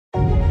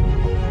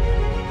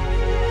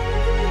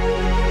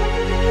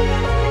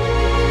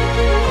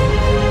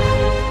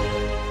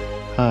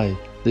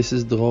This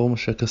is Dror.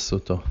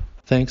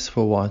 Thanks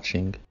for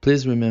watching.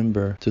 Please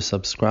remember to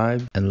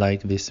subscribe and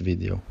like this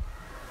video.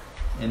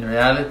 In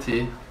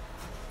reality,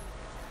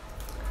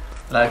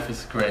 life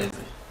is crazy.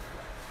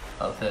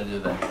 I'll tell you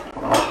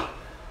that.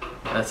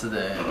 That's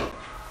the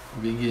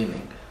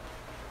beginning.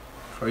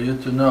 For you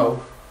to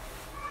know,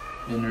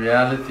 in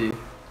reality,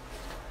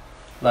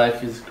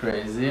 life is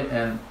crazy,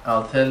 and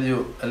I'll tell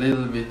you a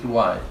little bit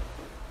why.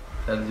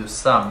 Tell you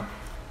some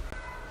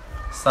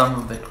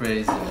of the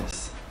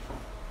craziness.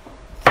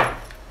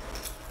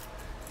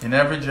 In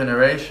every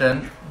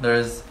generation,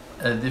 there's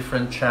a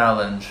different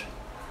challenge.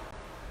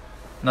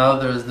 Now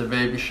there's the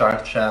baby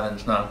shark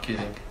challenge. No, I'm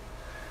kidding.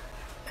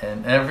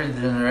 In every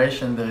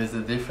generation, there is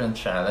a different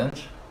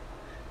challenge,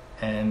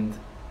 and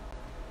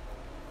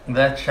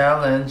that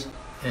challenge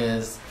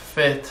is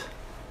fit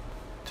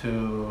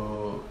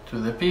to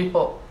the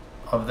people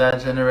of that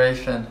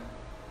generation.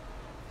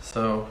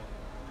 So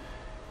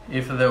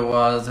if there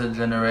was a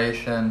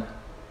generation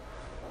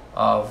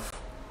of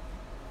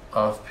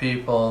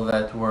people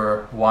that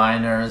were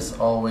whiners,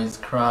 always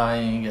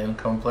crying and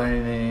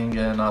complaining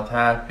and not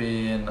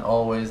happy and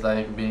always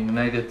like being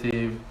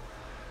negative,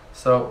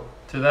 so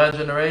to that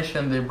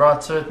generation they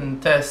brought certain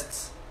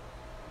tests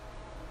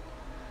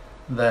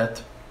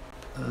that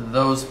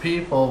those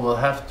people will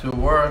have to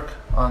work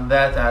on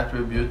that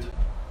attribute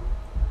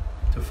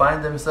to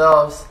find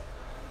themselves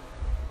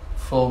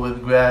full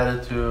with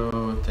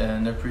gratitude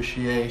and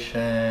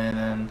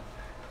appreciation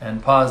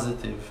and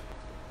positive.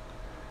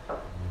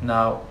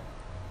 Now,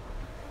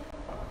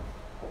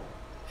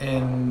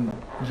 in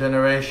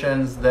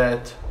generations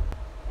that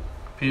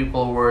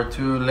people were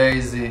too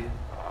lazy,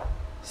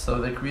 so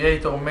the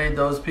Creator made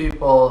those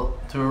people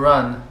to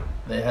run.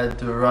 They had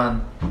to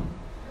run.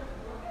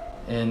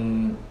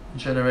 In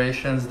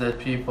generations that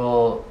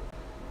people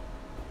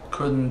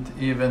couldn't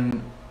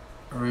even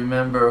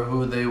remember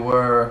who they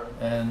were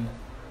and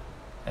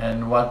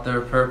what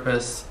their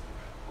purpose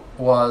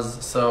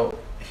was, so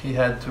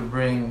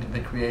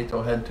the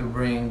Creator had to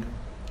bring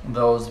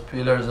those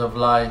pillars of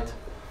light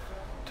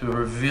to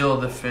reveal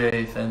the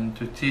faith and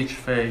to teach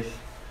faith.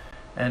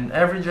 And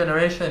every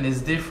generation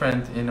is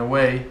different in a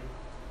way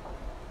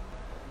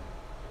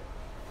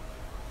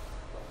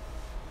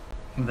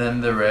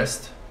than the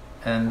rest,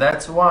 and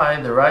that's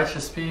why the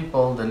righteous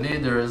people, the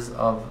leaders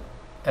of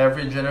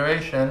every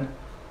generation,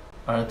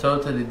 are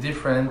totally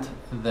different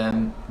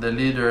than the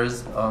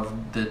leaders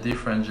of the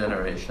different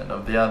generation,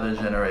 of the other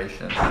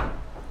generations.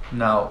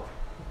 Now,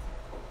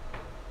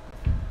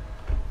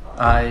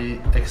 I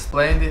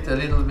explained it a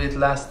little bit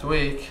last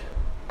week,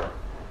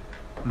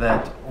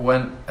 that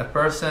when a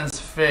person's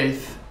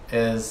faith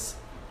is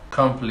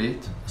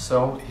complete,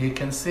 so he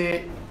can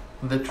see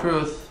the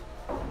truth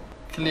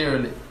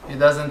clearly, he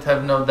doesn't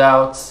have no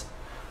doubts,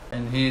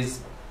 and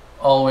he's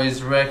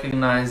always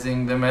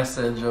recognizing the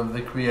message of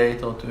the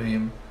Creator to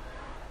him,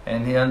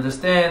 and he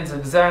understands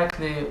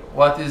exactly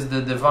what is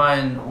the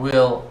divine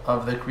will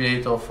of the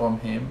Creator from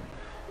him,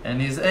 and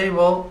he's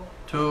able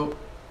to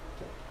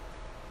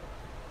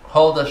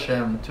hold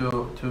Hashem,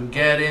 to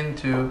get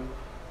into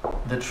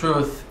the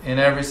truth in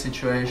every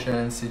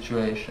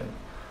situation.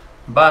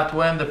 But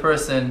when the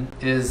person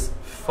is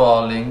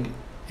falling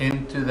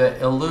into the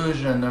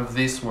illusion of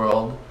this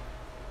world,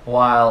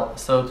 while,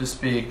 so to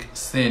speak,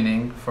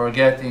 sinning,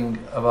 forgetting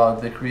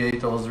about the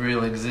Creator's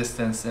real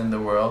existence in the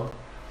world,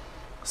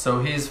 so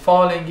he's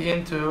falling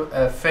into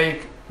a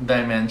fake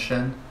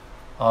dimension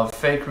of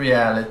fake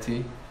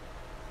reality,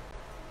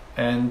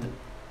 and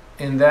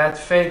in that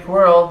fake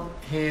world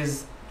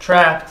he's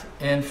trapped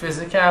in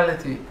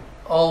physicality.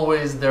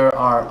 Always there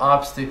are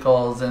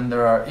obstacles and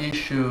there are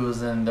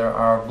issues and there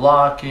are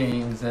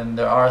blockings and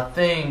there are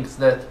things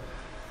that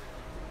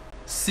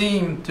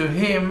seem to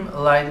him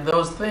like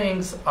those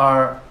things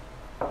are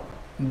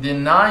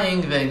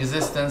denying the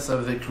existence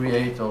of the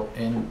Creator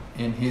in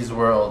his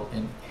world,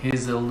 in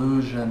his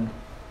illusionary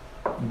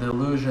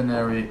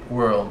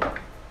world.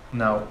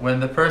 Now, when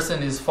the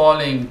person is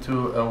falling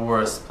to a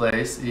worse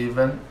place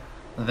even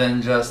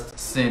than just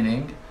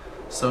sinning,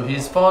 so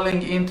he's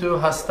falling into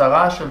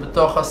hastara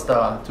shebetoch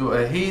hastara, to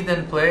a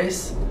hidden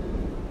place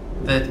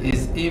that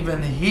is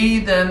even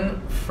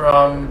hidden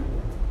from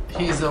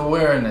his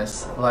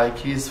awareness. Like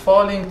he's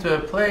falling to a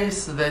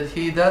place that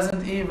he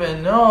doesn't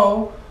even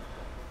know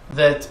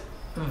that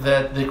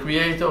the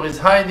Creator is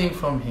hiding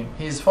from him.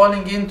 He's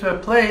falling into a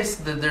place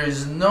that there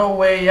is no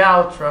way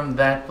out from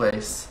that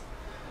place.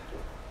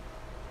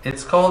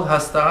 It's called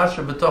hastara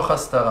shebetoch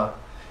hastara.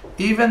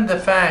 Even the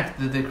fact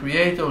that the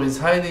Creator is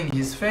hiding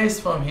his face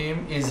from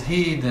him is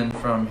hidden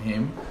from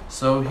him,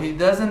 so he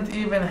doesn't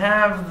even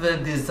have the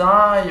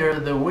desire,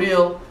 the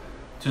will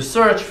to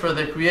search for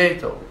the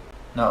Creator.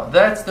 Now,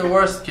 that's the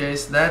worst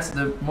case, that's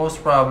the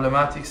most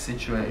problematic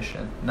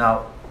situation.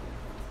 Now,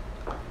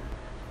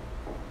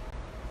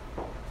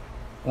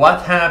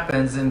 what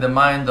happens in the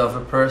mind of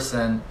a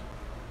person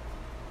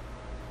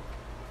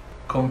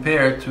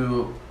compared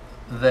to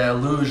the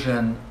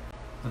illusion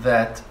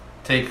that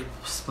takes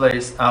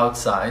place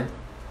outside?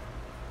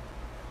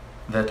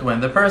 that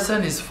when the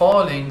person is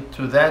falling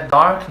to that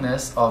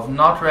darkness of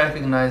not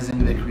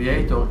recognizing the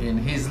Creator in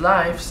his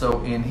life,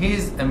 so in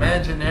his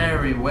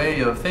imaginary way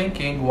of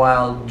thinking,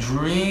 while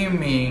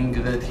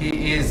dreaming that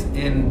he is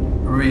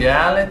in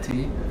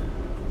reality,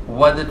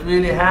 what it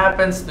really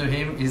happens to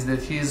him is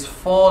that he is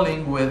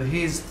falling with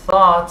his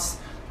thoughts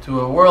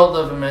to a world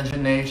of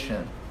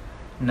imagination.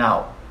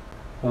 Now,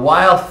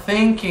 while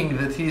thinking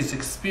that he is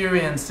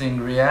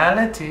experiencing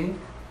reality,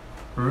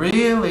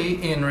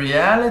 really in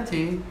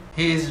reality,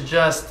 he is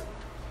just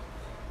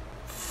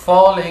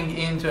falling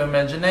into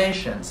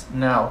imaginations.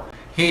 Now,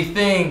 he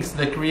thinks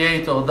the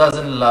Creator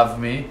doesn't love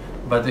me,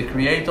 but the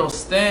Creator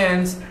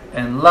stands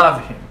and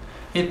loves him.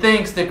 He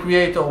thinks the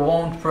Creator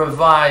won't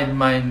provide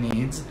my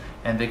needs,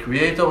 and the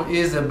Creator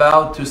is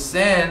about to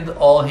send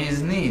all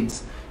his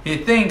needs. He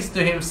thinks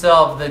to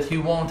himself that he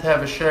won't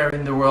have a share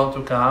in the world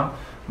to come,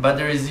 but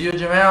there is a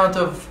huge amount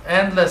of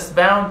endless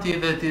bounty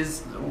that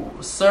is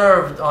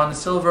served on a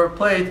silver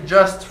plate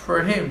just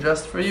for him,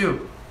 just for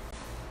you.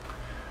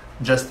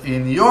 Just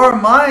in your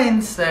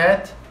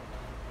mindset,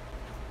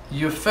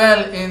 you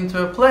fell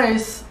into a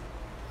place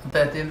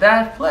that in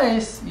that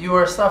place you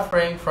are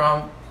suffering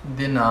from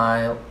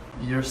denial,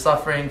 you're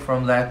suffering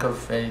from lack of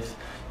faith.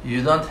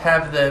 You don't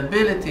have the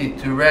ability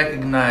to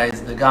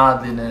recognize the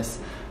godliness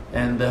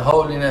and the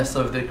holiness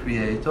of the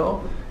Creator,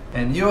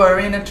 and you are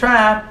in a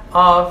trap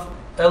of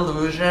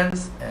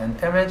illusions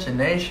and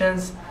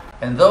imaginations,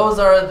 and those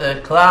are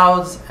the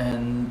clouds,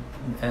 and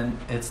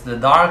it's the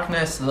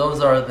darkness. Those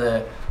are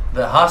the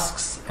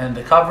husks and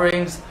the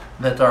coverings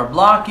that are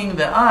blocking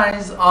the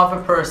eyes of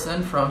a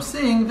person from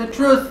seeing the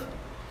truth.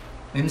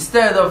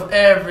 Instead of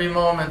every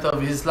moment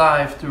of his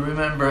life to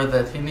remember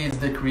that he needs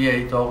the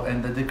Creator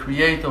and that the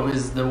Creator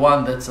is the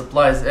one that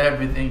supplies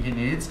everything he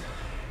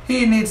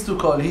needs to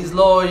call his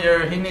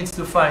lawyer, he needs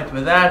to fight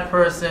with that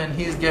person,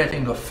 he's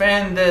getting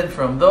offended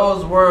from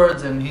those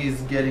words and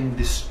he's getting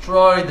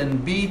destroyed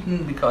and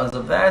beaten because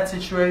of that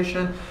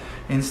situation.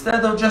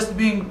 Instead of just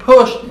being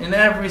pushed in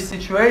every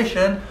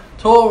situation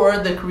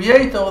toward the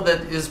Creator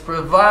that is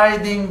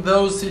providing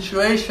those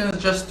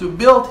situations just to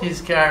build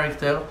his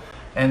character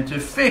and to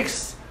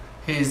fix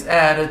his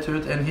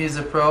attitude and his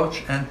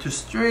approach and to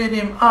straighten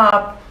him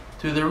up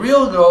to the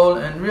real goal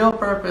and real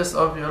purpose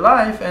of your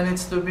life, and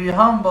it's to be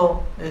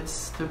humble,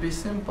 it's to be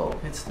simple,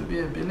 it's to be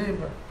a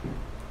believer.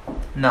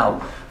 Now,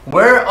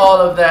 where all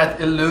of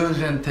that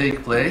illusion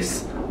take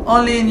place?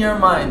 Only in your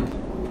mind.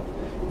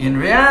 In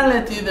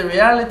reality, the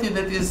reality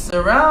that is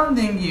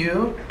surrounding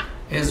you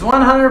is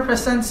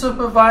 100%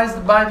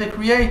 supervised by the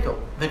Creator.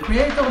 The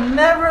Creator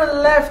never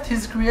left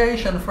his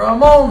creation for a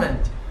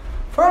moment.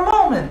 For a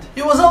moment.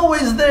 He was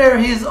always there.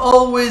 He's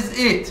always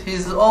it.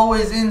 He's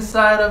always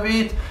inside of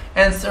it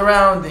and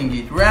surrounding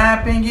it,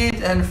 wrapping it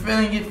and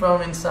filling it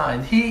from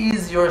inside. He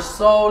is your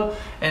soul,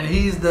 and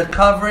He is the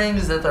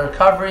coverings that are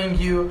covering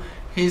you.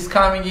 He's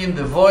coming in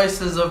the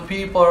voices of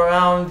people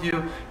around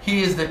you.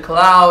 He is the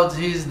clouds.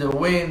 He is the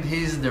wind.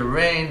 He is the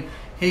rain.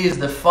 He is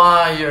the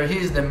fire. He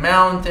is the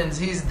mountains.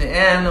 He is the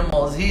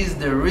animals. He is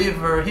the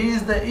river. He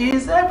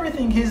is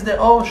everything. He is the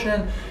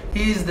ocean.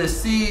 He is the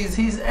seas.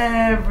 He is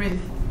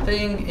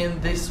everything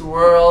in this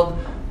world.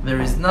 There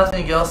is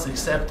nothing else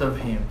except of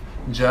Him.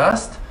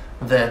 Just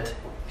that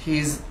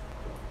His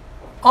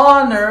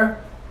honor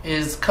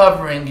is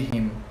covering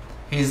Him.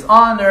 His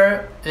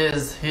honor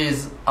is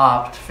His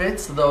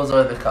outfits. Those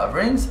are the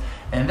coverings.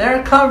 And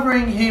they're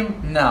covering Him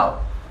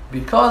now.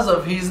 Because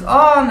of His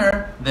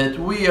honor, that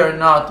we are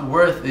not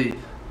worthy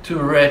to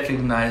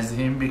recognize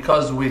Him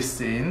because we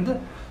sinned.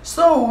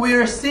 So we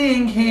are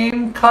seeing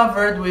Him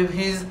covered with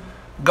His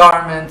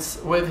garments,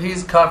 with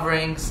His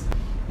coverings,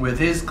 with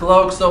His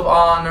cloaks of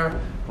honor,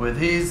 with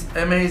His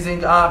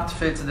amazing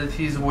outfits that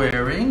He's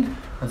wearing,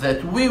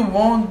 that we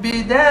won't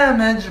be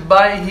damaged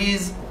by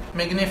His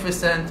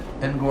magnificent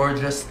and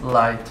gorgeous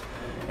light.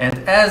 And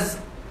as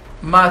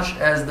much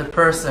as the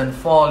person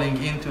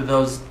falling into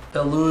those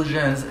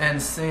illusions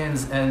and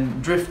sins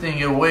and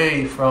drifting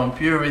away from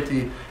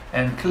purity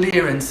and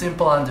clear and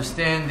simple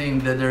understanding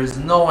that there is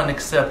no one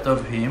except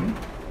of Him,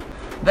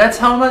 that's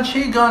how much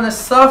he gonna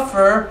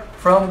suffer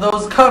from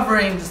those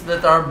coverings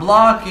that are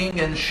blocking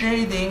and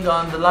shading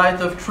on the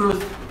light of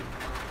truth.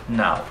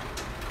 Now,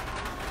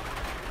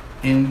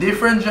 in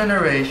different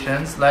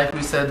generations, like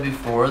we said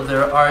before,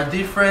 there are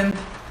different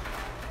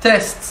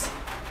tests.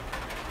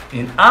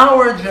 In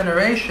our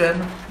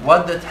generation,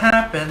 what that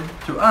happened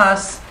to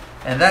us,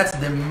 and that's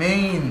the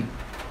main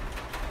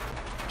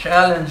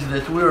challenge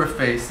that we're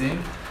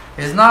facing,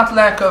 is not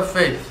lack of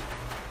faith.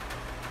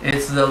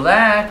 It's the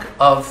lack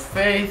of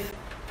faith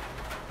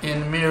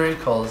in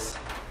miracles,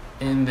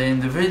 in the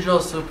individual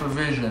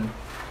supervision.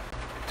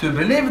 To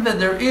believe that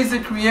there is a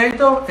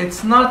Creator,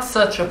 it's not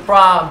such a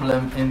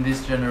problem in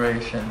this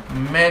generation.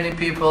 Many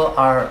people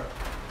are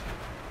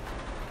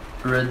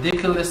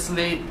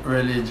ridiculously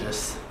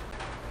religious.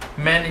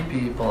 Many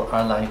people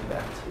are like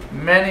that.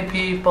 Many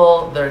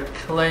people, they're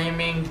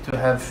claiming to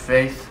have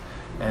faith,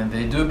 and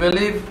they do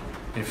believe.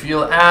 If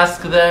you'll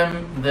ask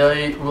them,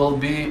 they will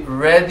be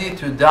ready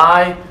to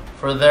die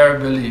for their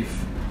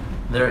belief.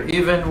 They're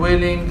even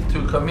willing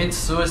to commit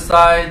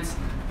suicides,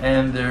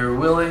 and they're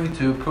willing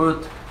to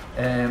put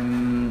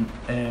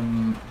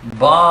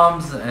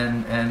bombs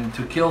and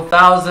to kill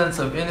thousands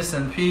of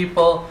innocent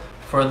people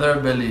for their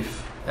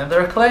belief. And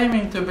they're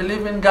claiming to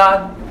believe in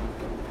God,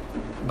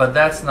 but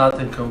that's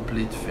not a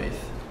complete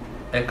faith.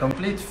 A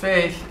complete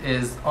faith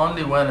is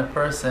only when a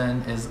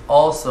person is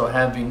also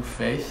having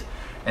faith,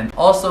 and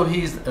also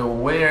he's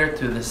aware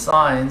to the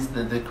signs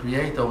that the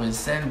Creator is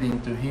sending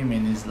to him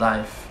in his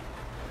life.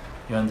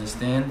 You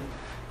understand?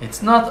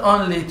 It's not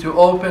only to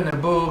open a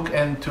book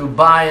and to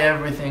buy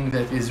everything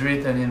that is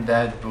written in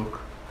that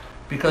book,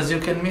 because you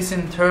can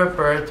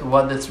misinterpret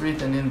what is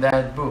written in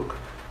that book.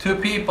 Two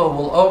people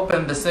will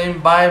open the same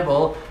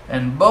Bible,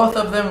 and both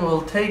of them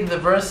will take the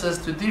verses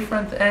to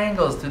different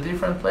angles, to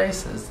different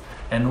places.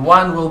 And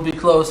one will be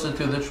closer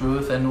to the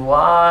truth, and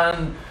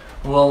one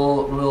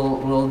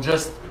will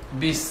just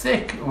be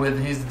sick with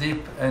his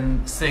deep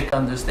and sick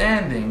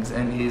understandings,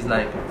 and he's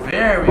like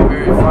very,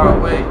 very far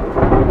away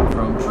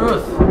from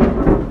truth.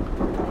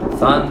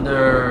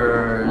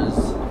 Thunders.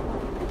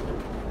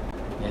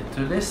 You need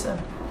to listen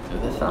to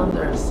the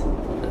thunders.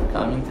 They're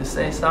coming to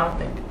say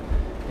something.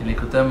 In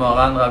Likutei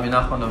Moharan, Rabbi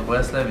Nachman of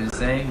Breslev is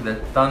saying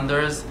that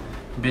thunders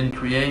been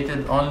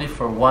created only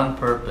for one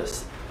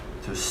purpose: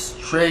 to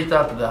straight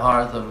up the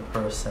heart of a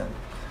person.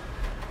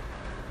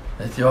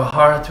 That your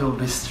heart will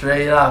be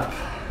straight up,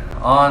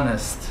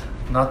 honest,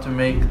 not to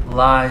make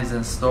lies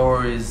and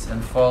stories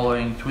and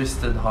following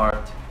twisted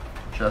heart.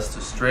 Just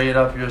to straight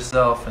up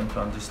yourself and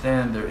to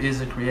understand there is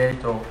a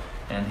Creator,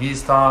 and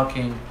He's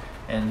talking,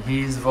 and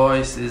His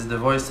voice is the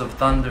voice of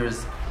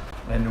thunders,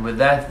 and with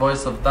that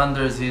voice of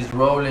thunders He's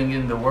rolling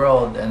in the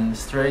world and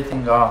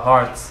straightening our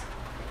hearts.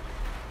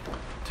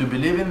 To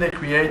believe in the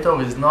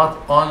Creator is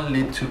not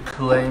only to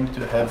claim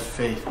to have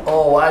faith.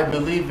 Oh, I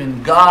believe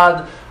in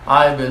God,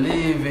 I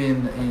believe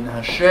in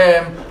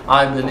Hashem,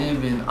 I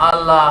believe in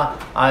Allah,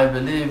 I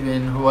believe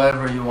in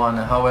however you want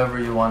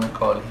to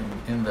call Him.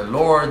 In the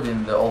Lord,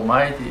 in the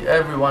Almighty,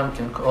 everyone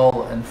can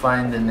call and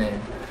find a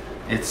name.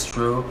 It's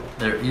true,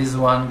 there is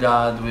one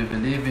God, we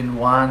believe in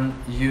one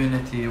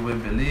unity, we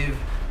believe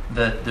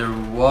that there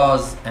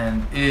was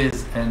and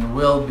is and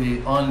will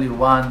be only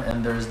one,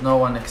 and there is no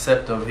one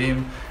except of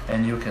Him,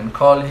 and you can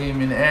call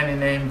Him in any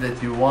name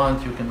that you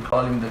want. You can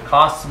call Him the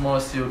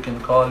cosmos, you can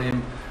call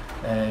Him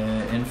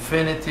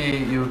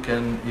infinity, you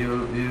can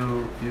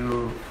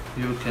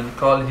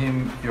call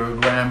Him your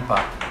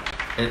grandpa.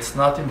 It's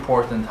not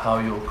important how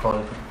you call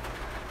Him.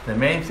 The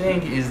main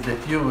thing is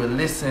that you will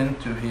listen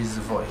to His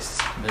voice,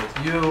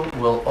 that you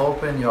will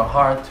open your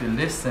heart to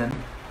listen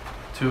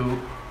to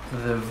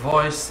the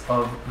voice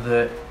of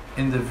the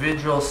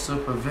individual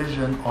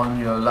supervision on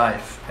your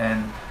life.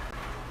 And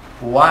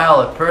while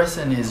a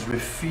person is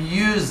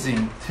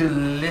refusing to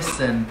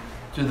listen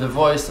to the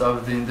voice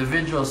of the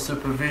individual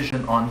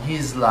supervision on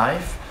his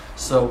life,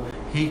 so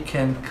he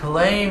can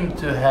claim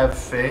to have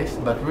faith,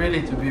 but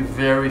really to be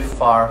very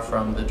far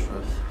from the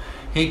truth.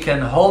 He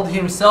can hold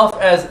himself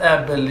as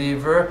a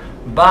believer,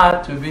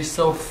 but to be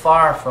so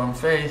far from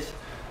faith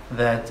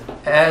that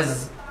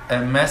as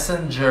a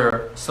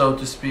messenger, so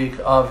to speak,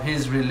 of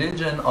his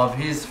religion, of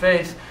his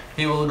faith,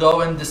 he will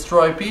go and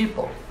destroy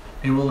people.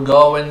 He will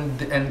go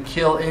and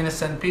kill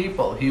innocent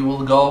people. He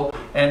will go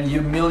and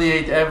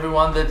humiliate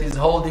everyone that is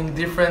holding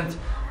different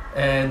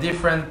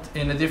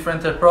in a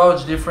different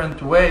approach,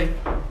 different way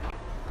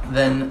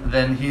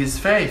than his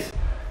faith.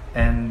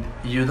 And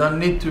you don't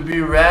need to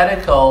be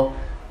radical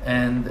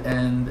and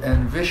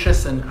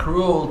vicious and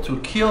cruel to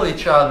kill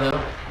each other,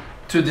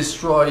 to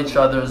destroy each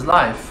other's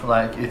life.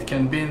 Like it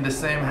can be in the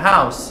same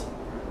house,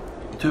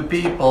 two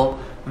people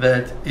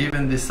that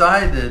even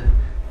decided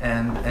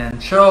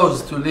and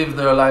chose to live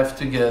their life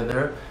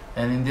together,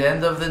 and in the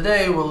end of the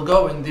day will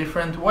go in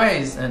different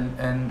ways and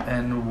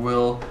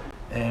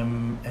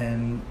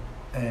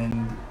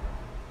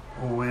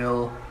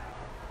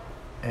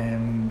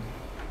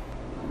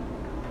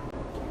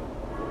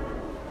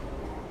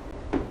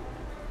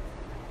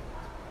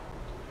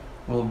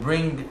will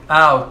bring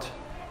out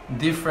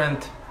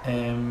different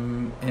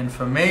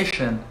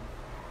information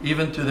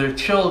even to their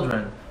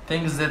children,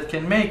 things that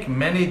can make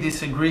many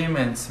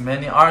disagreements,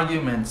 many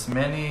arguments,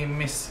 many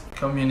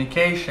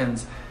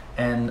miscommunications,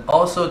 and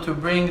also to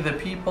bring the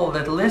people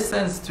that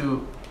listens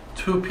to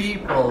two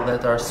people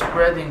that are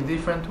spreading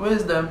different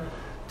wisdom,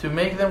 to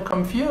make them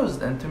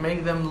confused and to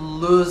make them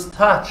lose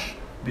touch,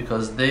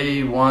 because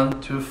they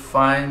want to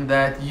find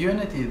that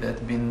unity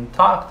that's been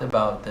talked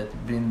about, that's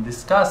been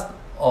discussed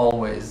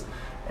always.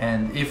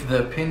 And if the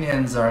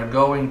opinions are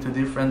going to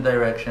different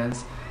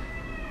directions,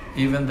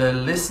 even the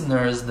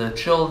listeners, the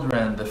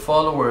children, the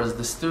followers,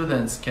 the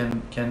students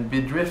can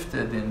be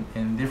drifted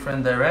in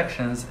different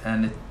directions,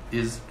 and it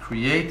is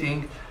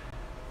creating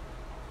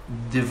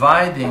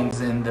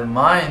dividings in the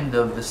mind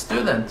of the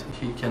student.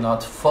 He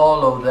cannot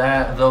follow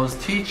those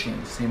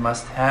teachings. He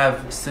must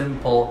have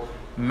simple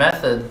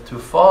method to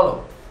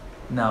follow.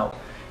 Now,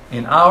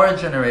 in our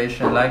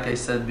generation, like I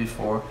said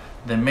before,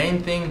 the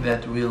main thing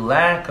that we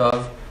lack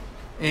of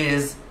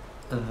is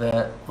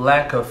the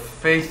lack of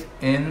faith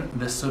in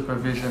the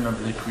supervision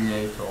of the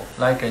Creator.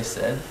 Like I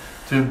said,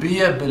 to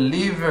be a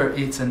believer,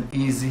 it's an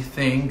easy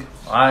thing.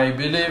 I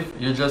believe,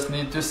 you just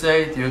need to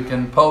say it. You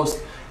can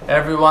post,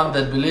 everyone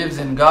that believes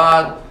in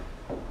God,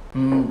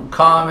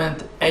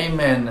 comment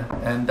amen,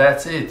 and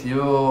that's it.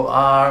 You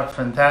are a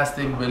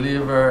fantastic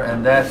believer,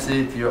 and that's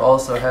it. You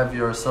also have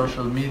your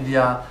social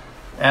media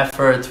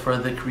effort for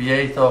the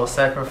Creator,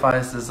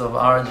 sacrifices of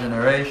our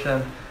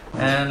generation,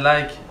 and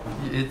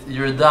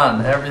you're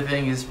done.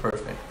 Everything is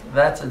perfect.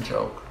 That's a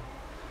joke.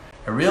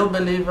 A real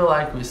believer,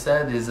 like we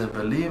said, is a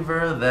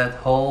believer that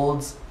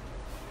holds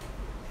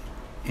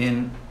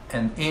in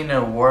an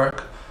inner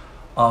work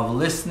of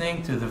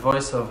listening to the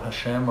voice of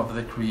Hashem, of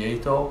the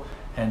Creator,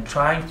 and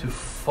trying to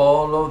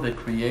follow the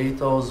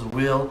Creator's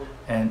will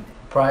and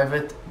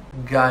private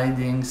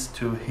guidings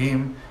to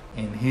Him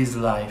in His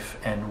life.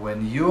 And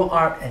when you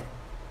are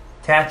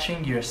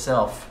attaching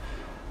yourself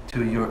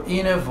to your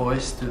inner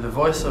voice, to the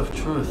voice of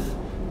truth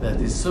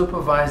that is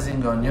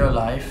supervising on your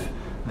life,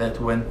 that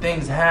when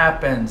things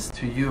happen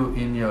to you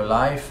in your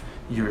life,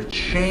 you're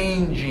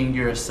changing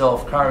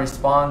yourself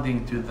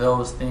corresponding to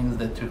those things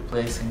that took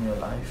place in your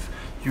life.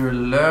 You're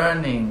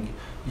learning,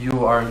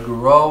 you are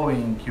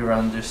growing, you're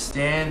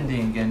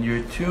understanding, and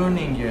you're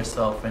tuning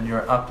yourself, and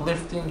you're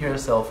uplifting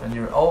yourself, and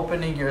you're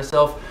opening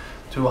yourself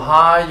to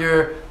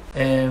higher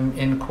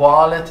in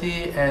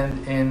quality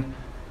and in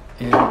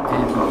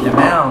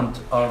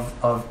amount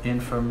of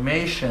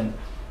information,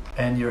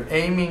 and you're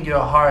aiming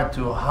your heart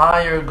to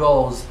higher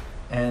goals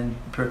and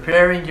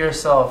preparing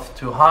yourself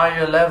to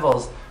higher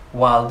levels.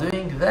 While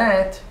doing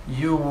that,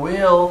 you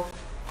will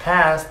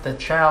pass the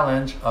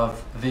challenge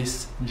of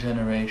this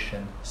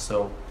generation.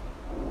 So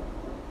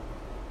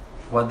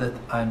what that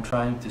I'm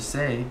trying to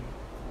say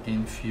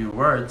in few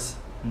words,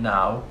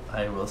 now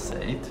I will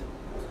say it,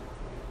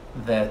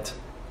 that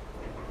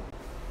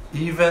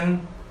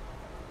even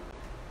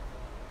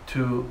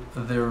to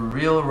the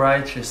real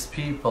righteous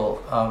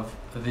people of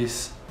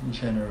this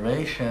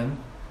generation,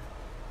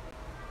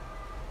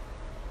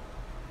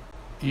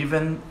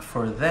 even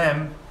for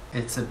them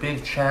it's a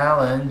big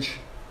challenge,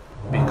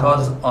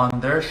 because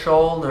on their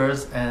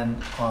shoulders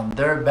and on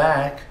their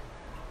back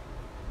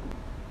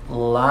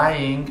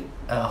lying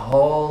a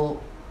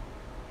whole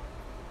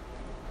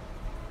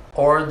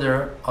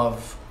order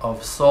of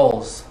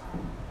souls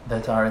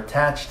that are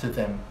attached to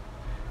them.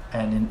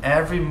 And in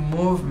every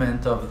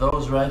movement of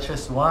those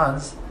righteous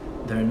ones,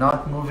 they're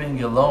not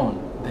moving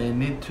alone. They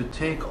need to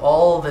take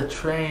all the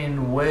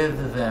train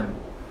with them.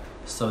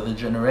 So the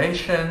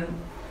generation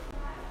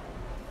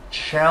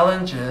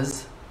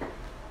challenges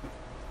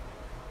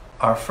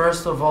are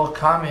first of all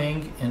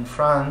coming in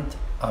front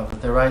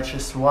of the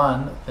righteous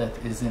one that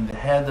is in the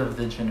head of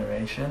the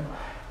generation,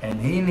 and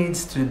he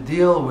needs to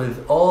deal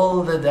with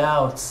all the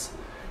doubts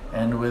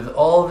and with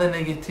all the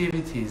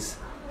negativities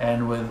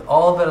and with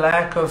all the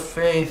lack of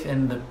faith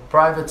in the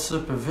private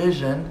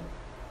supervision,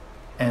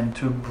 and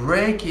to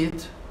break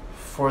it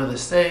for the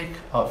sake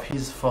of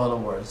his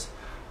followers,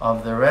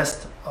 of the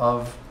rest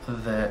of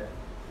the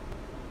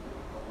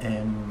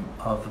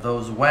of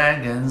those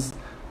wagons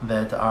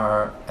that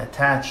are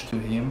attached to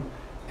him,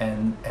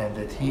 and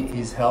that he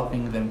is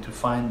helping them to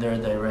find their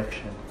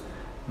direction.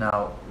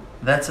 Now,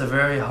 that's a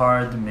very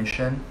hard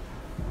mission,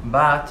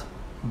 but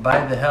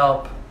by the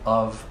help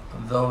of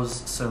those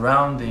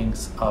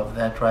surroundings of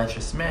that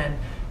righteous man,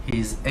 he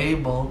is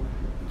able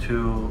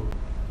to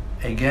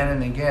again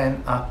and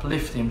again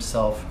uplift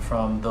himself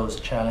from those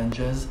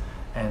challenges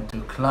and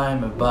to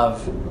climb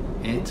above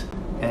it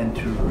and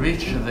to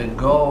reach the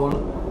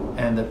goal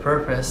and the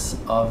purpose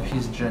of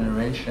his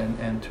generation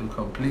and to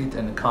complete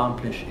and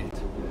accomplish it.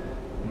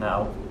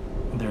 Now,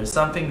 there's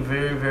something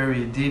very,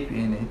 very deep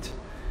in it,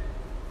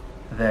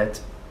 that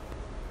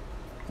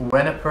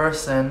when a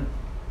person,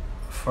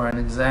 for an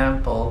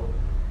example,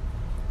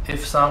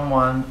 if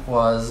someone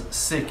was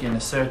sick in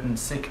a certain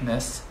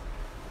sickness,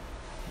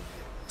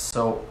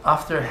 so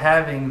after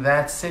having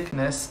that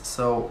sickness,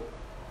 so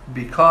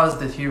because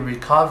that he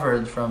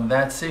recovered from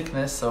that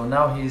sickness, so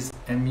now he's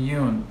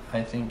immune.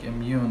 I think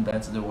immune,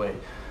 that's the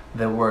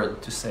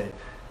word to say.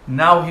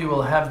 Now he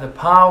will have the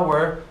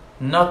power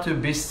not to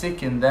be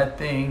sick in that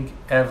thing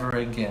ever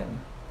again.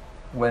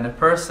 When a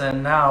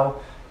person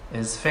now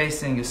is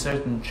facing a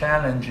certain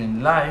challenge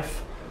in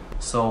life,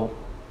 so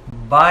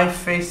by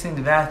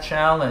facing that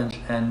challenge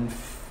and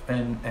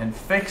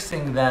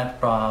fixing that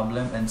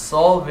problem and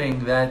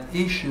solving that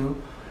issue,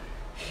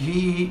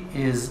 he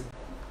is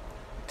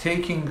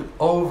taking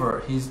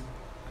over.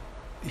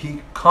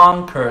 He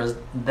conquers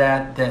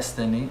that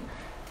destiny,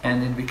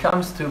 and it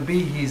becomes to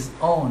be his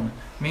own.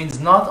 Means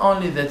not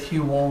only that he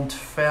won't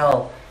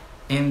fall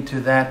into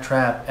that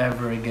trap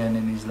ever again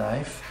in his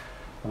life,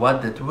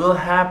 what that will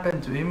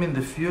happen to him in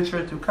the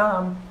future to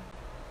come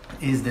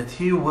is that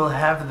he will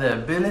have the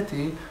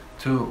ability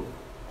to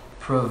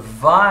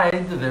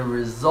provide the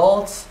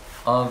results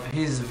of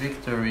his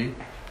victory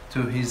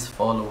to his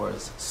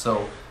followers.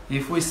 So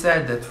if we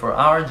said that for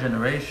our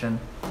generation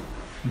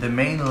the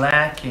main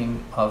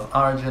lacking of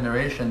our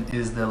generation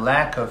is the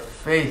lack of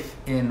faith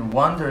in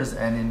wonders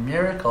and in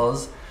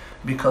miracles,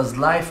 because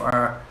life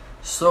are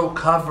so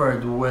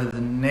covered with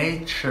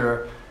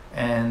nature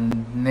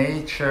and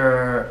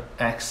nature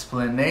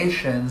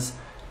explanations,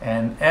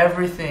 and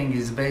everything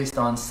is based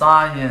on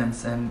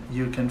science, and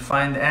you can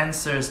find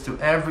answers to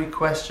every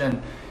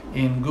question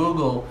in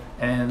Google.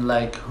 And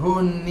like,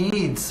 who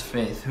needs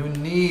faith? Who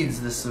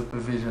needs the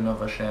supervision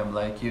of Hashem?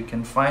 Like, you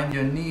can find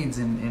your needs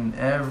in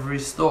every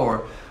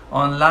store.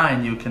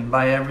 Online, you can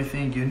buy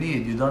everything you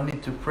need. You don't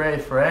need to pray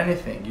for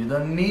anything. You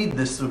don't need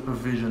the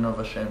supervision of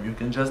Hashem. You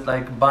can just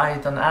like buy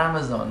it on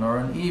Amazon or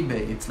on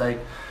eBay. It's like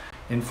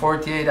in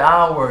 48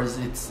 hours,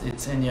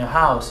 it's in your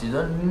house. You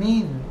don't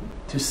need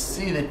to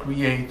see the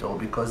Creator,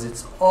 because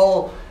it's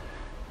all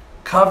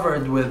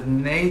covered with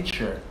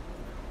nature.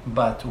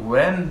 But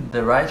when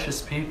the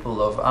righteous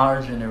people of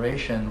our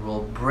generation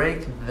will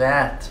break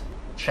that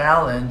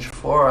challenge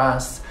for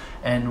us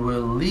and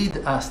will lead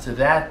us to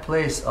that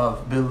place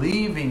of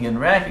believing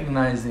and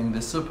recognizing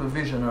the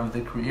supervision of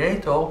the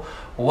Creator,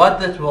 what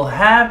that will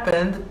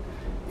happen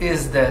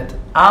is that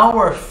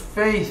our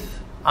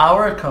faith,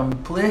 our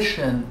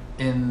completion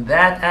in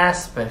that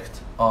aspect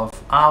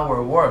of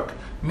our work,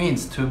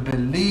 means to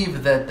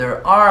believe that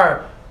there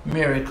are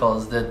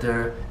miracles, that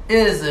there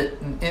is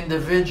an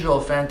individual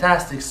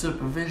fantastic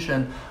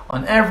supervision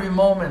on every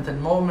moment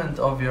and moment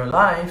of your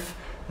life.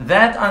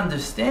 That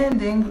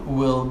understanding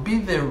will be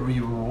the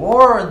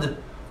reward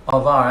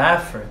of our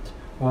effort.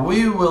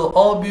 We will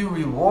all be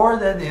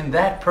rewarded in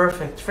that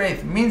perfect faith.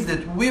 It means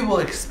that we will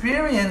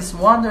experience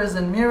wonders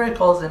and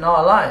miracles in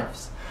our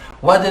lives.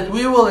 What that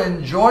we will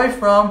enjoy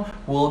from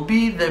will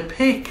be the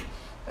peak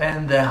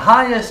and the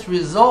highest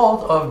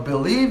result of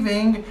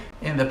believing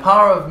in the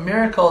power of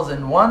miracles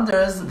and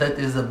wonders that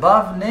is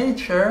above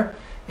nature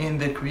in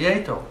the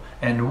Creator.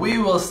 And we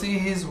will see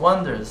His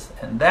wonders,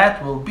 and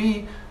that will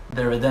be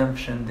the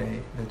redemption day,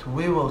 that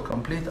we will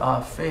complete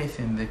our faith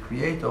in the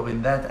Creator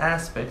in that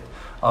aspect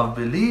of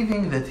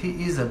believing that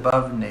He is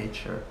above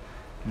nature.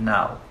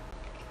 Now,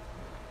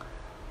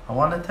 I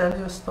want to tell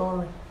you a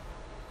story.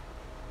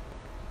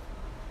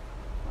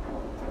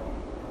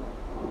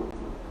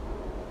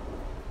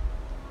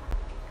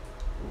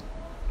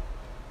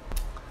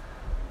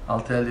 I'll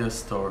tell you a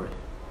story.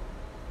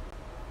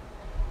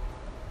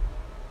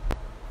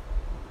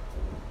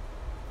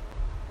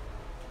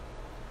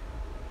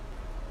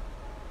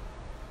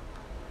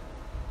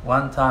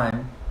 One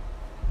time,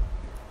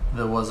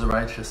 there was a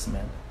righteous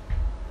man.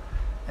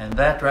 And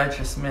that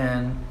righteous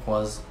man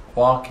was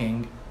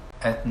walking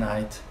at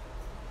night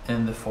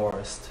in the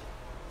forest.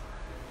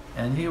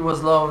 And he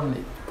was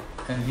lonely,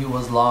 and he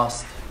was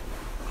lost.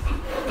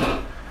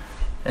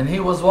 And he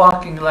was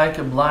walking like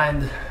a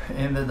blind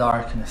in the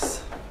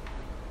darkness.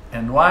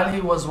 And while he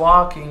was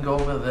walking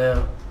over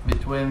there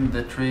between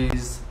the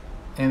trees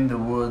in the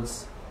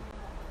woods,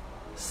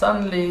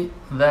 suddenly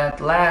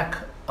that lack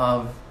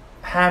of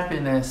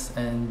happiness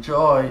and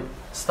joy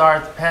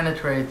started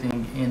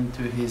penetrating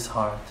into his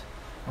heart.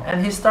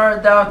 And he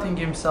started doubting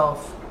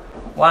himself.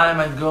 Why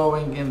am I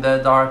going in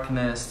that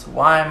darkness?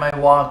 Why am I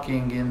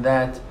walking in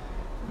that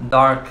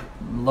dark,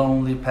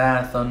 lonely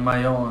path on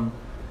my own?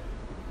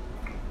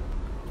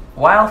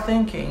 While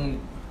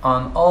thinking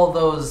on all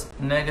those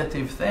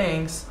negative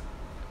things,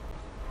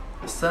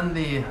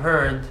 suddenly he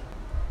heard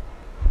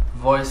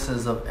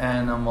voices of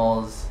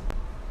animals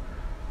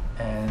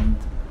and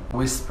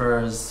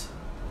whispers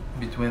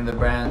between the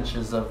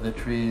branches of the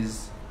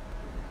trees,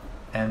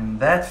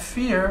 and that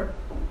fear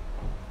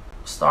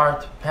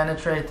started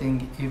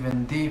penetrating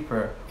even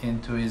deeper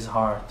into his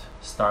heart.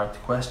 Start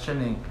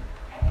questioning,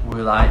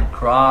 will I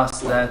cross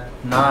that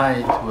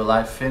night? Will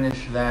I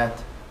finish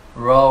that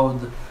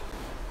road?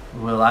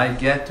 Will I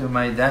get to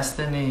my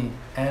destiny?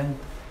 And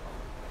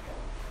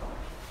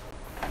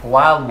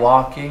while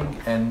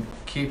walking and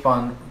keep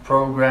on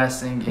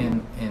progressing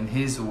in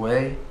his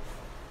way,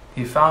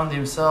 he found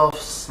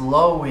himself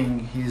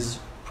slowing his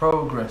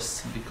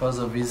progress because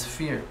of his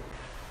fear.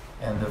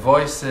 And the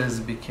voices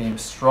became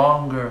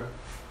stronger,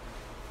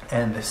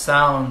 and the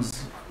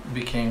sounds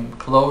became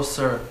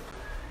closer,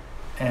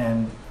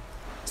 and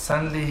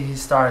suddenly he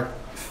started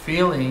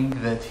feeling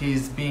that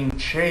he's being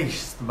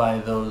chased by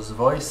those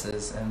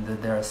voices and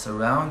that they're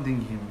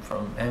surrounding him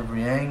from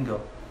every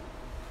angle.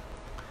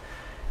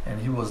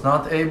 And he was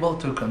not able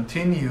to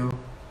continue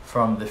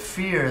from the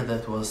fear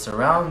that was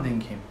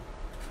surrounding him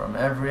from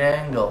every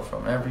angle,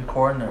 from every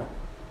corner.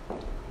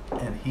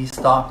 And he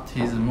stopped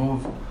his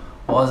move,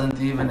 wasn't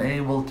even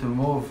able to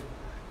move,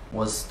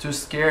 was too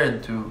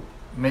scared to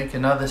make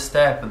another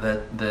step,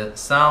 that the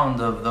sound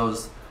of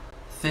those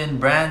thin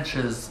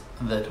branches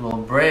that will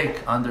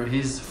break under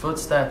his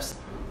footsteps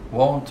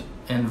won't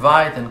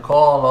invite and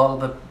call all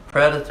the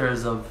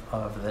predators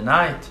of the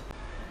night.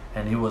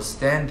 And he was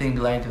standing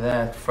like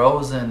that,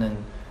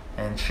 frozen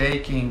and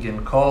shaking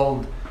and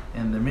cold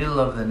in the middle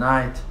of the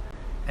night.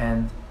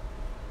 And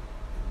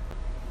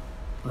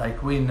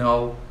like we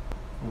know,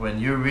 when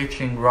you're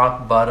reaching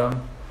rock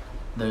bottom,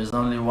 there's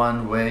only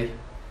one way,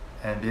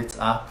 and it's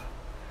up.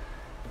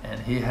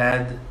 And he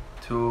had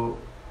to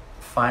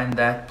find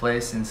that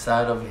place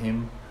inside of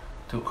him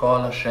to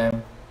call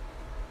Hashem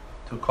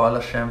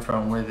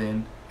from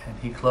within. And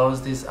he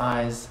closed his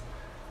eyes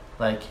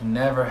like he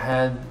never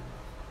had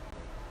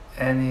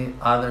any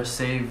other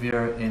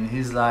savior in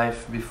his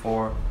life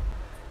before,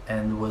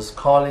 and was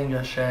calling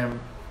Hashem,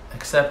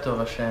 except of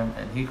Hashem.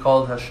 And he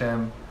called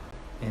Hashem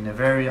in a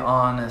very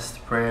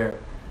honest prayer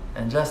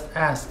and just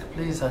asked,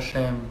 please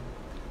Hashem,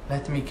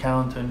 let me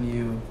count on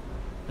you.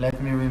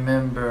 Let me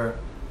remember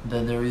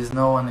that there is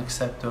no one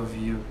except of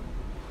you.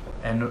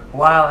 And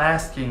while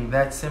asking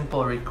that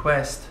simple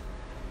request,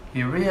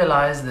 he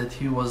realized that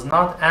he was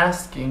not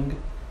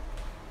asking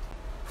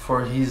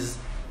for his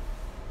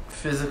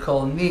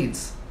physical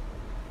needs.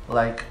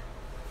 Like,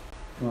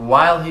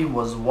 while he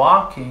was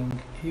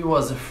walking, he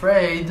was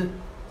afraid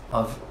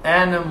of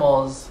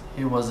animals,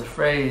 he was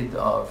afraid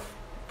of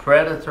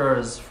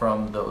predators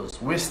from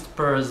those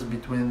whispers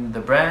between the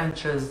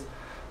branches.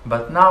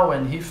 But now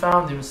when he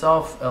found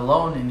himself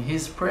alone in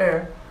his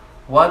prayer,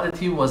 what that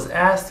he was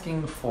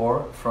asking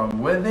for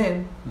from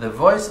within, the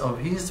voice of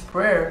his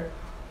prayer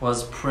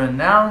was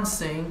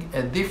pronouncing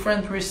a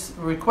different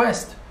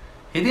request.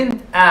 He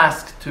didn't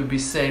ask to be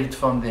saved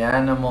from the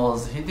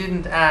animals. He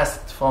didn't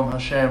ask from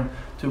Hashem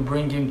to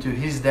bring him to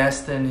his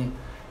destiny.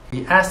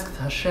 He asked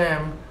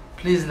Hashem,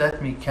 please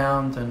let me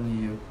count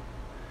on you.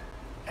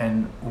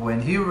 And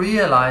when he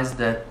realized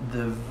that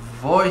the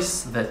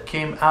voice that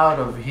came out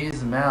of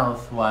his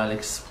mouth while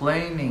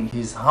explaining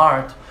his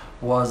heart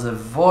was a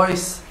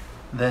voice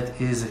that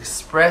is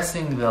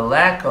expressing the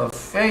lack of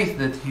faith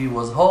that he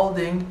was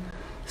holding,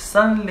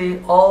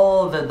 suddenly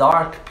all the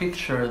dark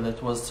picture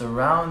that was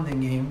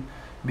surrounding him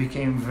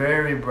became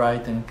very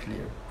bright and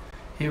clear.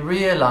 He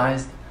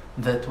realized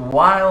that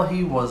while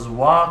he was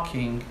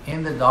walking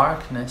in the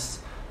darkness,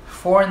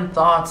 foreign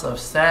thoughts of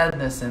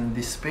sadness and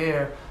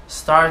despair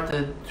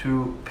started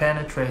to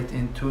penetrate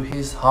into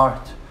his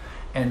heart.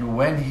 And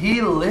when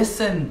he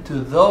listened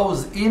to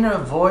those inner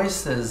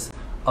voices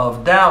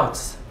of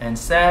doubts and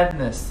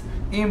sadness,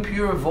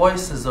 impure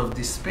voices of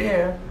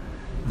despair,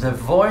 the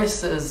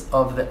voices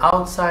of the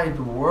outside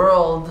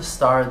world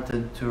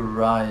started to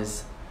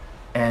rise.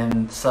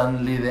 And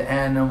suddenly the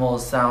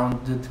animals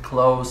sounded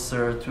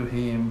closer to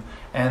him,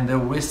 and the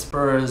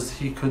whispers,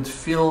 he could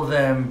feel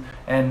them,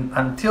 and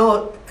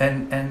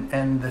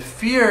the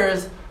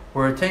fears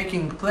were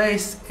taking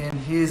place in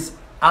his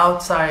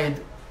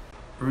outside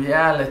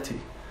reality.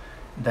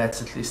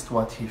 That's at least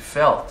what he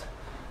felt.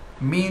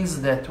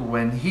 Means that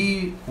when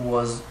he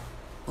was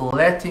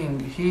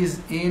letting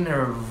his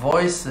inner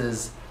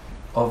voices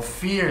of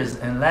fears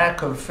and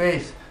lack of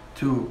faith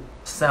to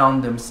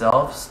sound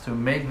themselves, to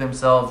make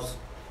themselves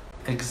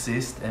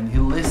exist, and he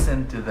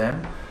listened to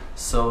them,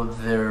 so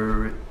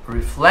the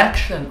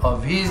reflection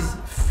of his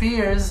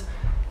fears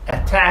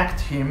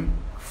attacked him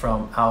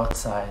from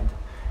outside.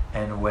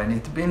 And when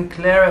it been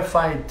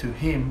clarified to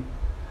him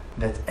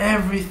that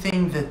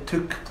everything that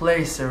took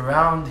place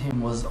around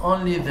him was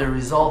only the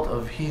result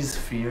of his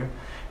fear,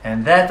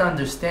 and that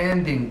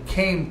understanding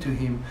came to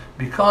him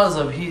because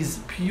of his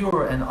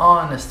pure and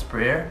honest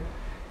prayer,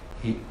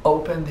 he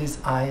opened his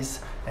eyes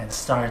and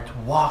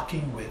started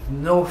walking with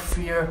no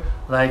fear,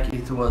 like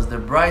it was the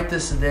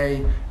brightest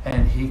day,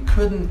 and he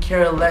couldn't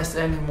care less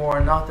anymore,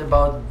 not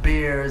about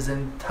bears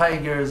and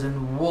tigers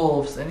and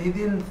wolves, and he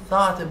didn't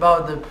thought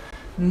about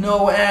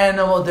no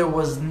animal. There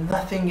was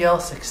nothing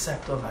else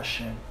except of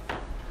Hashem.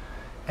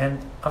 And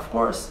of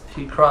course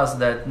he crossed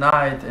that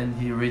night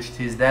and he reached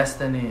his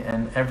destiny,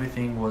 and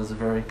everything was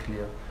very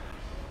clear.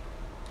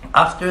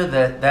 After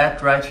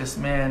that righteous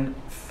man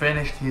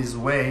finished his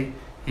way,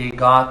 he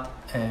got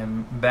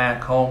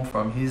back home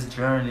from his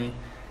journey,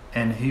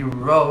 and he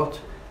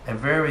wrote a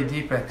very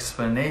deep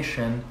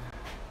explanation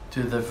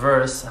to the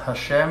verse,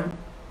 Hashem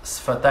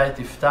sfatai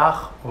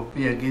tiftach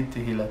upi yagid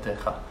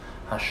tehilatecha.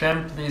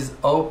 Hashem, please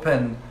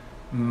open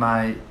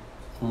my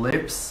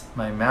lips,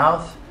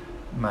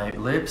 my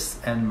lips,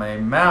 and my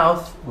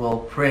mouth will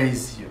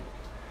praise you.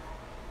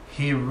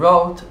 He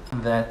wrote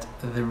that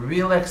the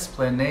real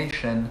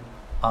explanation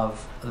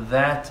of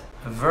that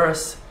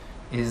verse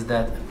is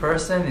that a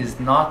person is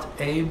not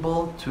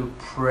able to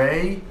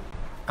pray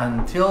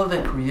until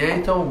the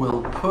Creator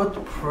will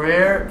put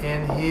prayer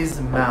in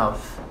his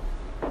mouth.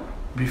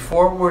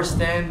 Before we're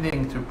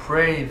standing to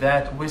pray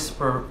that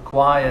whisper,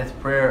 quiet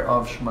prayer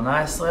of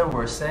Shemona Esrei,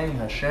 we're saying,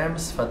 Hashem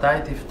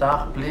sfatai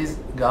tiftach, please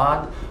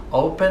God,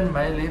 open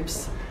my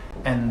lips,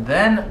 and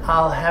then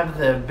I'll have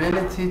the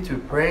ability to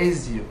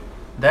praise you.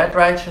 That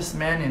righteous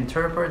man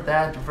interpreted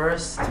that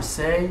verse to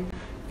say,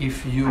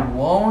 if you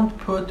won't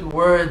put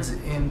words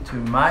into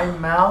my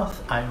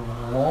mouth, I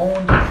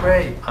won't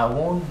pray. I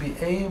won't be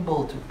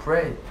able to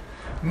pray.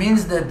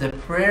 Means that the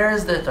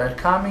prayers that are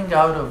coming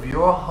out of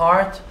your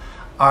heart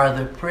are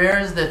the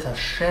prayers that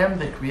Hashem,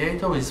 the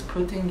Creator, is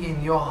putting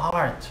in your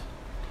heart.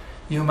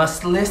 You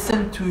must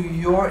listen to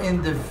your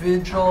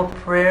individual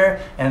prayer,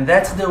 and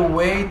that's the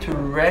way to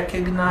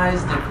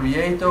recognize the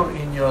Creator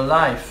in your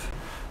life.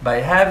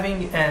 By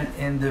having an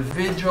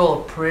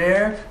individual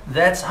prayer,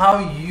 that's how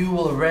you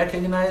will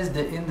recognize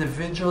the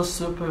individual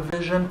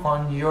supervision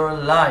on your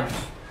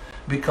life.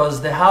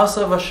 Because the house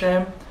of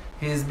Hashem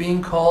is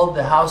being called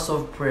the house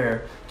of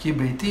prayer. Ki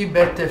beiti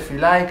bet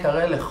tefillah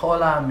yikare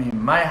lechol ha'amim.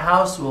 My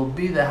house will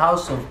be the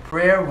house of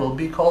prayer, will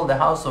be called the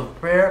house of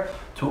prayer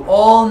to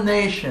all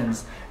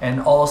nations. And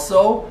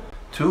also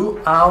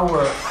to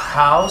our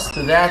house,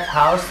 to that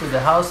house, to the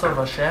house of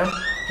Hashem,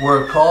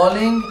 we're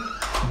calling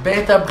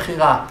Beit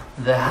HaBchira,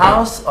 the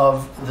house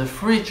of the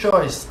free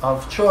choice,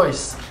 of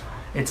choice.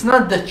 It's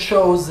not the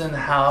chosen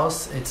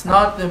house, it's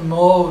not the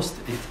most,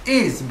 it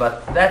is,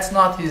 but that's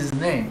not his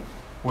name.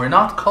 We're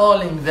not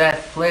calling that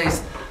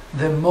place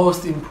the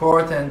most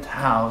important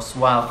house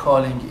while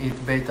calling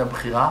it Beit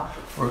HaBchira.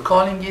 We're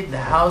calling it the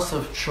house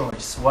of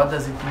choice. What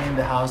does it mean,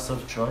 the house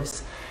of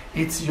choice?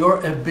 It's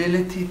your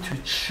ability to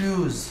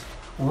choose.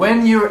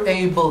 When you're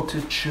able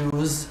to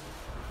choose,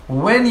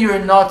 when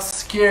you're not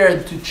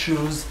scared to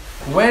choose,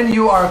 when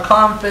you are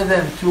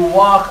confident to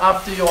walk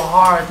after your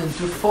heart and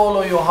to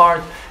follow your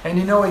heart, and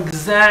you know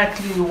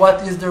exactly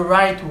what is the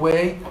right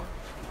way,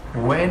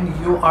 when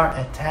you are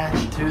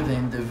attached to the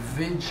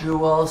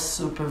individual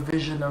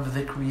supervision of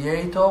the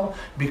Creator,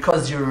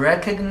 because you're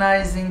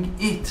recognizing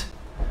it,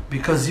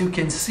 because you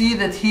can see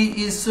that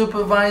He is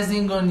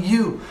supervising on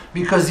you,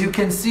 because you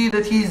can see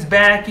that He is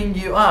backing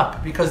you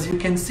up, because you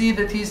can see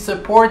that He's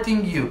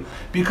supporting you,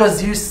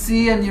 because you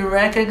see and you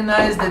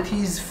recognize that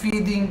He's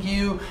feeding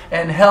you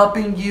and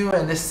helping you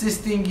and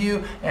assisting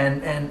you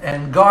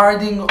and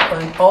guarding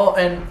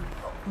and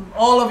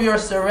all of your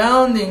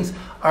surroundings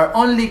are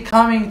only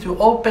coming to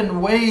open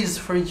ways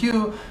for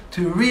you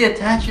to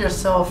reattach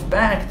yourself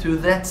back to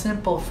that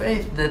simple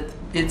faith that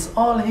it's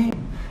all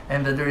Him,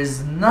 and that there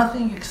is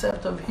nothing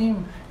except of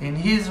Him in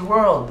His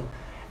world.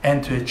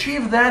 And to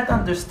achieve that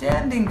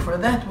understanding, for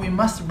that we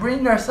must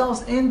bring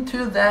ourselves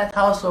into that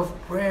house of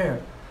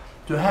prayer.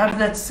 To have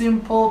that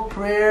simple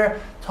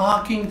prayer,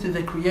 talking to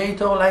the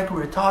Creator like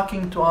we're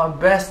talking to our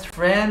best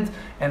friend,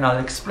 and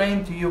I'll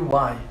explain to you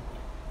why.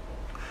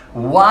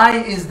 Why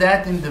is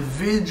that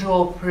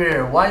individual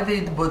prayer? Why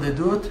the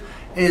Itbodedut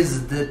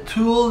is the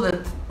tool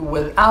that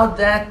without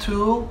that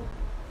tool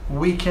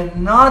we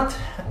cannot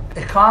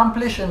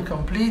accomplish and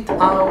complete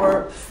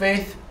our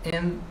faith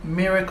in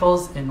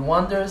miracles, in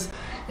wonders,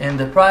 in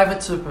the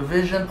private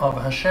supervision of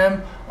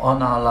Hashem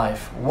on our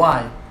life.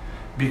 Why?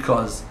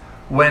 Because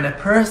when a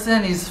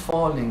person is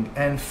falling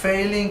and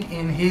failing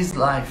in his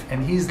life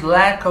and his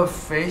lack of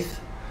faith,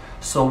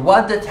 so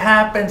what that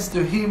happens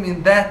to him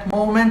in that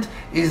moment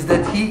is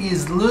that he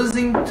is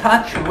losing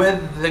touch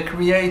with the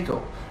Creator.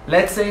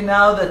 Let's say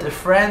now that a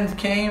friend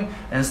came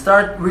and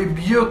started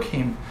rebuke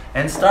him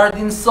and start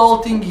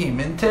insulting him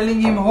and telling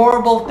him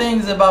horrible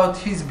things about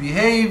his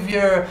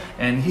behavior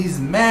and his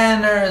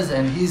manners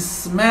and his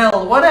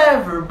smell,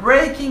 whatever,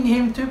 breaking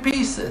him to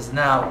pieces.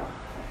 Now,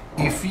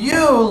 if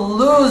you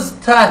lose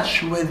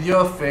touch with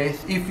your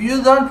faith, if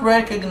you don't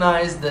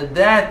recognize that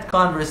that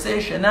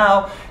conversation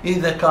now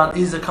is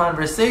a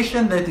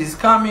conversation that is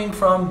coming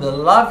from the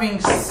loving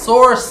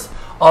source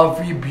of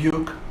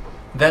rebuke,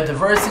 that the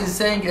verse is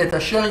saying, Et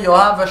asher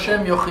yoav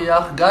Hashem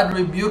yochiach, God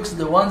rebukes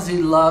the ones He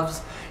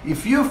loves.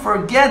 If you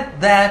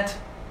forget that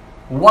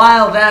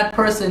while that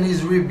person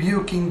is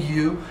rebuking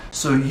you,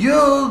 so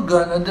you're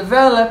gonna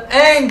develop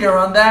anger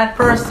on that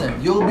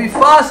person. You'll be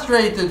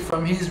frustrated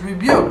from his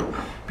rebuke,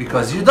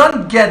 because you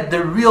don't get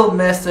the real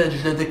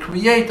message that the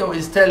Creator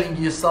is telling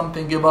you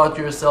something about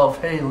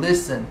yourself. Hey,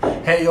 listen.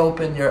 Hey,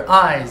 open your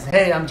eyes.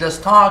 Hey, I'm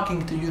just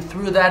talking to you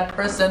through that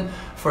person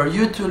for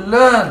you to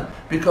learn,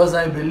 because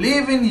I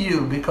believe in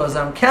you, because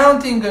I'm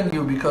counting on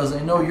you, because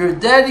I know you're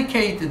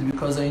dedicated,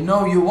 because I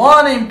know you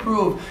want to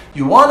improve,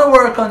 you want to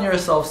work on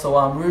yourself, so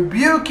I'm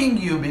rebuking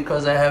you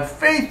because I have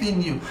faith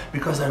in you,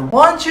 because I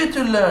want you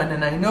to learn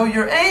and I know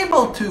you're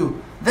able to.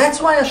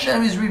 That's why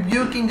Hashem is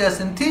rebuking us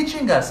and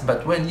teaching us.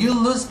 But when you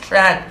lose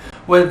track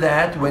with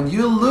that, when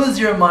you lose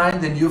your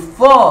mind and you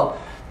fall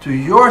to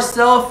your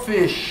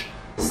selfish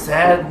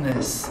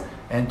sadness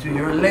and to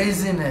your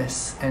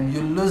laziness, and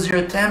you lose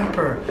your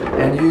temper,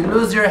 and you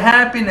lose your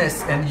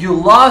happiness, and you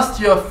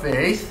lost your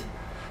faith,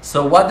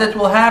 so what that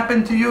will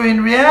happen to you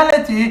in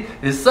reality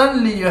is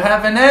suddenly you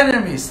have an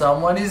enemy.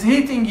 Someone is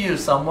hitting you,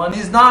 someone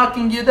is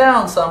knocking you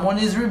down, someone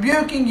is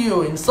rebuking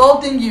you,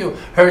 insulting you,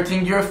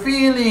 hurting your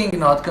feeling,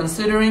 not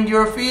considering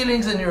your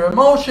feelings and your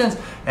emotions,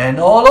 and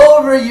all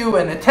over you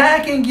and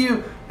attacking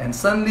you, and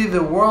suddenly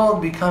the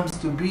world becomes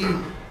to be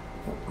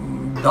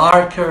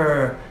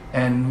darker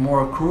and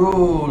more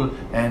cruel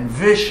and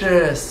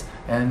vicious,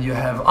 and you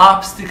have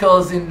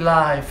obstacles in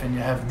life and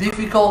you have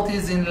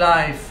difficulties in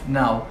life.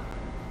 Now,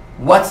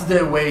 what's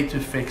the way to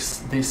fix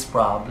this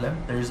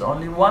problem? There is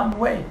only one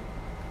way.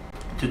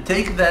 To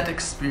take that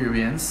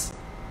experience,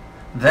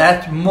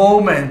 that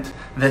moment,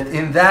 that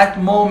in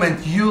that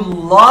moment you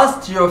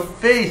lost your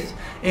faith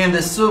in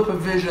the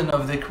supervision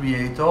of the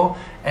Creator,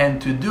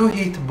 and to do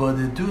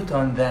Itbodedut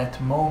on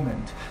that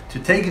moment. To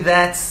take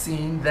that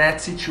scene, that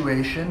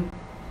situation,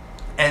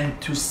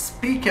 and to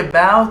speak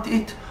about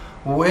it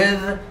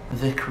with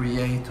the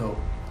Creator.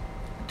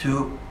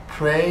 to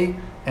pray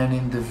an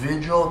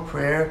individual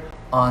prayer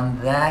on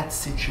that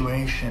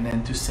situation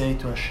and to say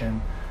to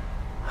Hashem,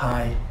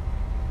 hi,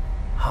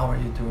 how are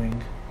you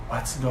doing?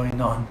 What's going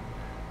on?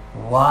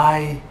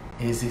 Why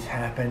is it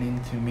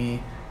happening to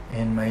me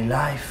in my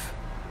life?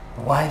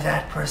 Why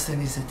that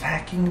person is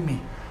attacking me?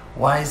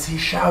 Why is he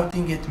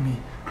shouting at me?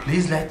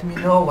 Please let me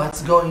know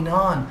what's going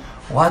on.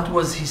 What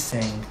was he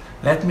saying?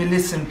 Let me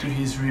listen to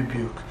his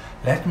rebuke.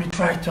 Let me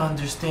try to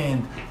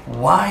understand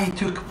why it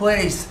took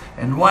place,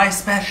 and why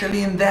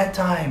especially in that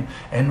time,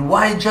 and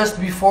why just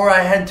before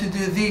I had to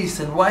do this,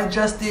 and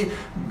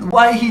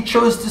why he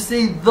chose to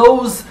say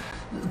those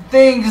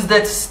things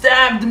that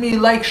stabbed me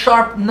like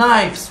sharp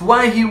knives,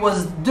 why he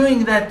was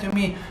doing that to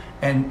me.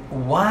 And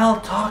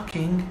while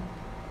talking,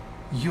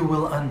 you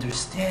will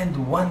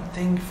understand one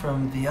thing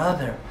from the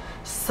other.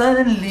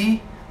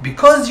 Suddenly,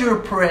 because you're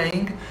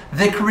praying,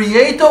 the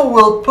Creator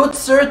will put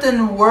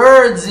certain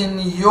words in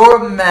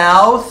your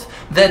mouth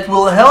that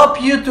will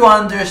help you to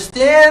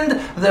understand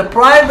the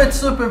private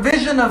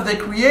supervision of the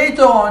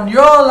Creator on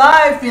your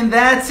life in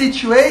that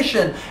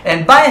situation.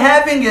 And by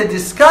having a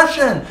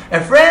discussion,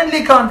 a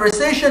friendly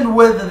conversation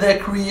with the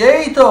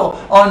Creator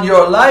on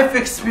your life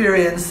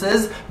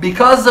experiences,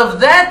 because of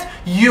that,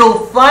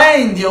 you'll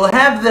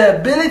have the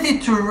ability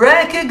to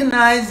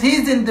recognize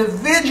His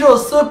individual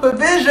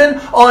supervision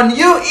on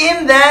you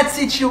in that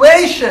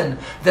situation.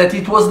 That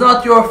it was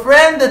not your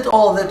friend at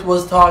all that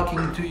was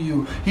talking to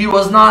you. He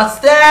was not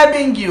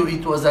stabbing you.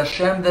 It was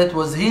Hashem that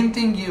was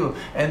hinting you.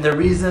 And the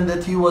reason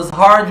that He was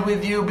hard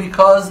with you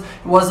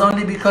was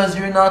only because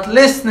you're not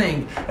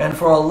listening. And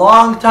for a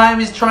long time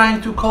He's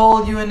trying to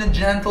call you in a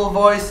gentle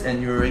voice and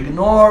you're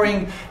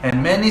ignoring.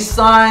 And many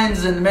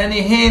signs and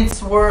many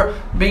hints were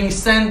being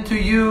sent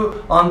to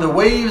you on the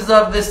waves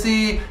of the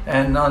sea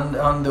and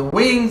on the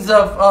wings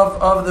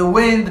of the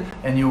wind,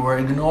 and you were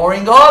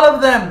ignoring all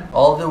of them,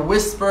 all the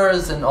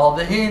whispers and all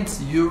the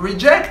hints you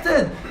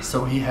rejected.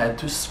 So He had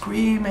to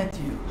scream at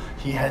you.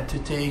 He had to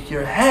take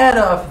your head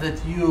off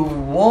that you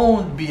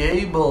won't be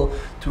able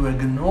to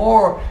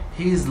ignore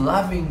His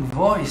loving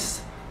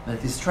voice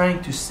that is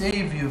trying to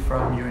save you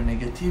from your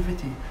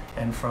negativity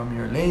and from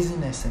your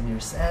laziness and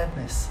your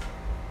sadness.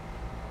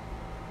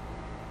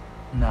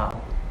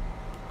 Now,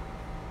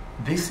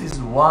 this is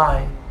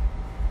why,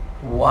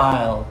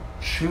 while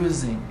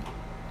choosing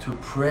to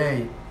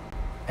pray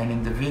an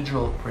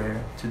individual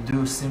prayer, to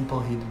do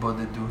simple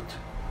hitbodedut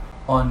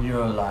on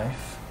your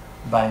life,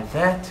 by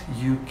that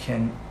you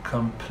can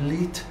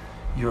complete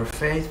your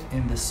faith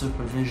in the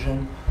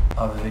supervision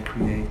of the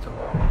Creator.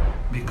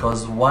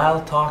 Because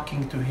while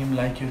talking to Him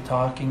like you're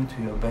talking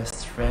to your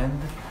best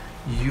friend,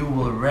 you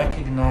will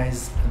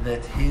recognize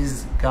that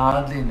His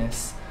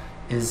godliness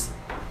is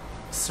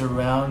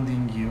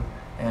surrounding you,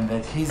 and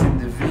that His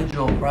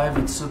individual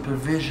private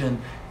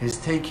supervision is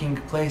taking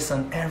place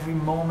on every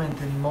moment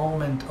and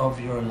moment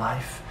of your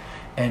life.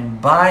 And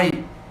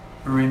by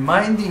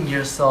reminding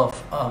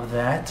yourself of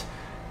that,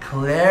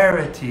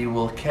 clarity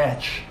will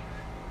catch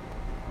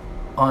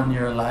on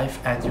your life,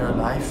 at your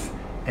life,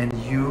 and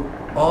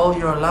all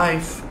your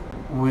life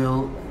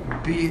will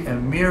be a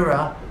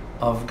mirror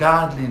of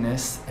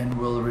godliness and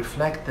will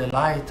reflect the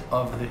light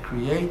of the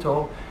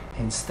Creator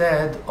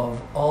instead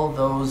of all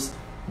those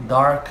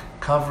dark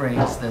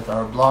coverings that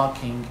are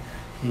blocking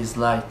His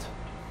light.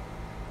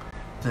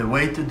 The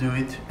way to do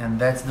it, and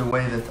that's the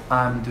way that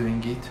I'm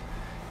doing it,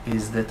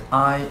 is that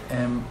I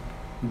am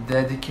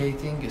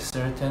dedicating a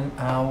certain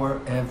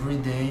hour every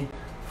day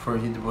for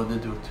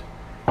hitbodedut.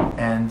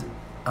 And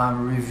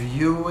I'm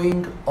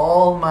reviewing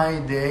all my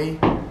day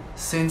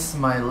since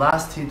my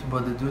last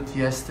hitbodedut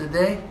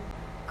yesterday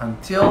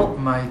until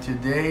my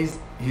today's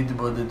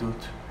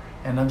hitbodedut.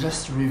 And I'm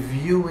just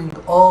reviewing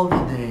all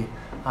the day.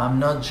 I'm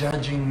not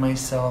judging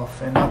myself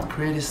and not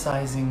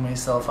criticizing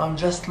myself. I'm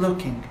just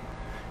looking.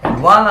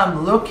 And while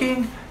I'm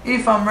looking,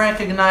 if I'm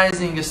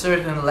recognizing a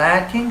certain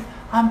lacking,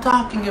 I'm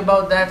talking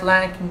about that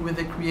lacking with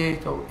the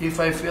Creator.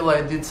 If I feel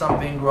I did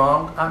something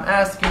wrong, I'm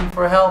asking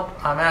for help.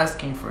 I'm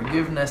asking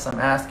forgiveness. I'm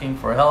asking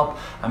for help.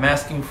 I'm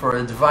asking for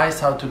advice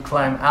how to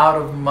climb out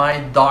of my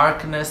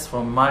darkness,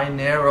 from my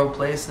narrow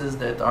places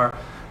that are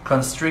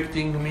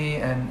constricting me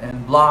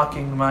and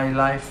blocking my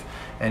life.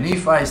 And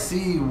if I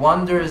see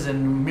wonders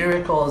and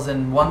miracles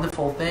and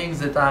wonderful things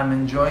that I'm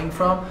enjoying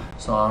from,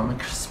 so I'm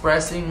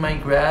expressing my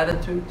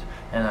gratitude,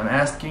 and I'm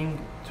asking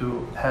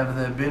to have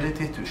the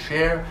ability to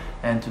share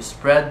and to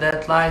spread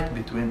that light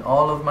between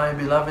all of my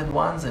beloved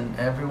ones and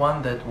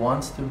everyone that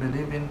wants to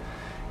believe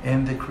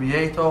in the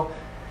Creator.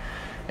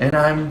 And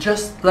I'm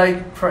just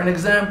like, for an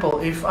example,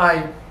 if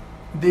I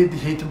did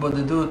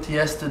hitbodedut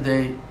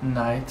yesterday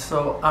night,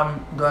 so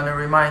I'm gonna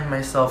remind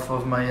myself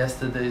of my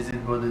yesterday's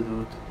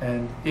hitbodedut,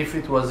 and if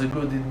it was a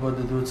good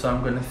hitbodedut, so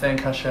I'm gonna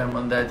thank Hashem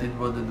on that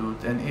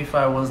hitbodedut. And if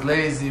I was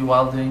lazy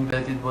while doing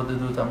that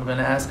hitbodedut, I'm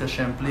gonna ask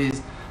Hashem,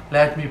 please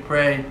let me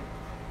pray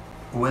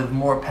with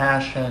more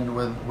passion,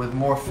 with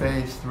more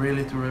faith,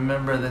 really to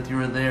remember that you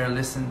were there,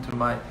 listen to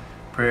my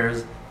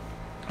prayers.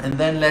 And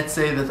then let's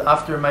say that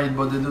after my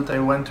hitbodedut I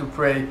went to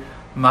pray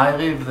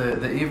Ma'ariv,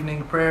 the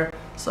evening prayer.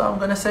 So I'm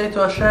going to say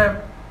to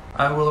Hashem,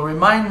 I will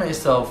remind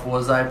myself,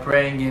 was I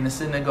praying in a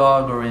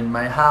synagogue or in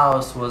my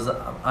house? Was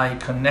I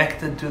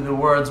connected to the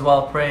words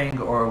while praying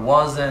or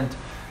wasn't?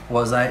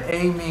 Was I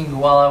aiming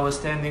while I was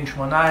standing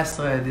Shmona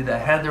Esrei? Did I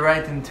have the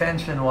right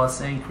intention while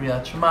saying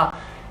Kriyat Shema?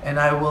 And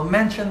I will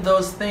mention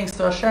those things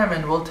to Hashem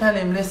and will tell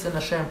Him, listen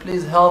Hashem,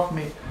 please help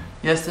me.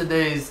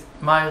 Yesterday's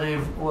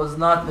Ma'ariv was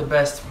not the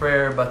best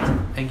prayer, but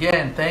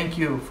again, thank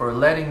you for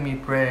letting me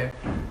pray,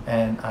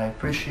 and I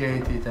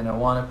appreciate it, and I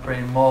want to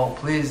pray more.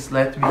 Please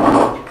let me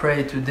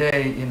pray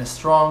today in a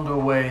stronger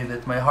way,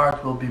 that my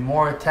heart will be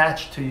more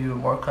attached to you,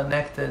 more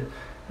connected.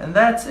 And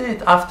that's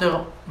it.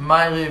 After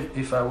Ma'ariv,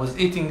 if I was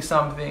eating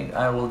something,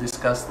 I will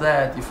discuss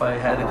that. If I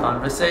had a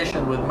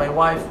conversation with my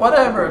wife,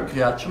 whatever,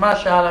 Kriyat Shema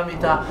she'al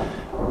hamita.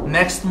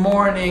 Next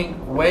morning,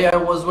 way I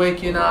was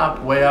waking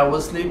up, way I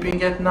was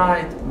sleeping at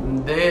night,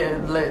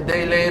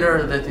 day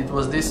later that it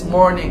was this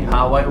morning,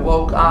 how I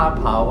woke up,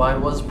 how I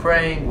was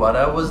praying, what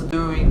I was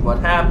doing, what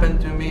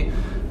happened to me,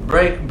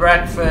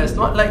 breakfast,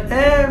 like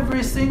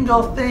every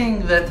single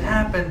thing that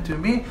happened to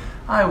me,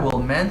 I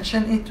will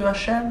mention it to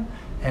Hashem,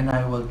 and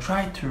I will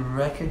try to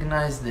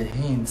recognize the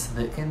hints,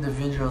 the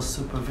individual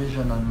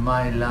supervision on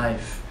my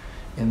life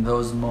in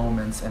those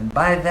moments, and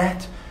by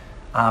that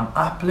I'm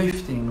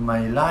uplifting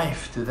my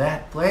life to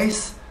that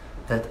place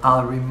that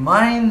I'll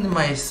remind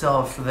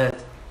myself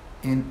that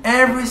in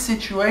every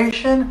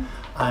situation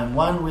I'm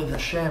one with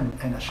Hashem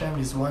and Hashem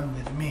is one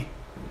with me.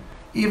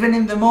 Even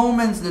in the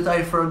moments that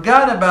I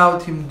forgot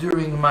about Him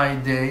during my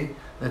day,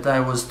 that I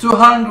was too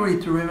hungry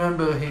to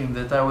remember Him,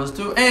 that I was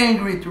too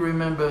angry to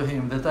remember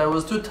Him, that I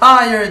was too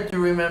tired to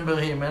remember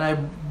Him, and I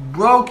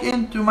broke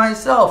into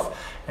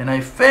myself and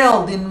I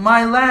failed in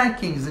my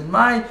lackings, in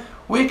my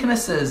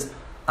weaknesses,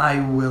 I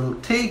will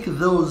take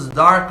those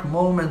dark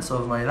moments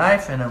of my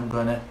life and I'm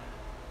going to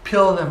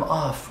peel them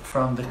off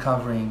from the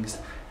coverings,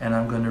 and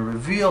I'm going to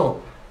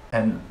reveal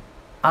and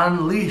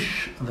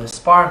unleash the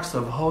sparks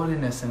of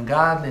holiness and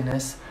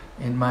godliness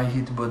in my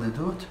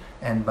hitbodedut,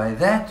 and by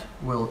that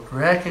will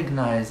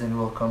recognize and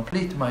will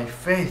complete my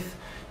faith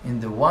in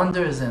the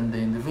wonders and the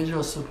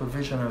individual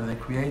supervision of the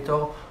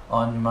Creator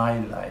on my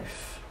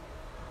life.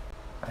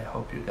 I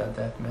hope you got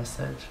that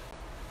message.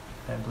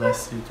 I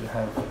bless you to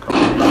have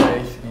complete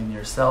faith in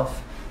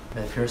yourself,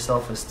 that your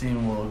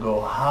self-esteem will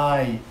go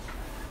high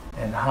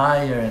and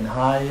higher and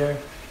higher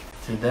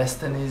to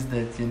destinies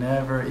that you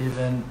never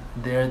even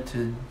dared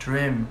to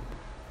dream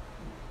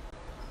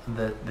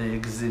that they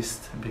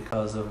exist,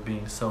 because of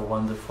being so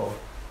wonderful,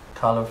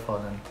 colorful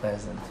and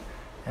pleasant,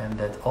 and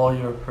that all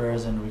your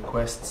prayers and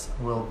requests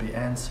will be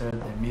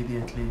answered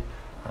immediately.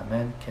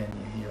 Amen. Ken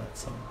Yehi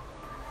Ratzon.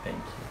 Thank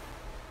you.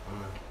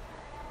 Amen.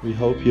 We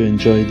hope you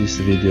enjoyed this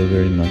video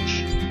very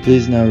much.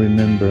 Please now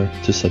remember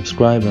to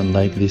subscribe and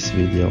like this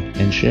video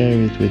and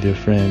share it with your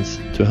friends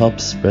to help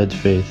spread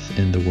faith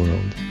in the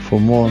world. For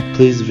more,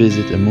 please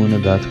visit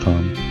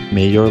Emunah.com.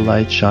 May your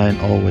light shine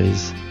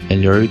always,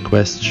 and your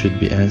requests should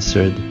be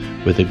answered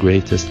with the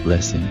greatest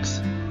blessings.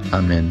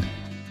 Amen.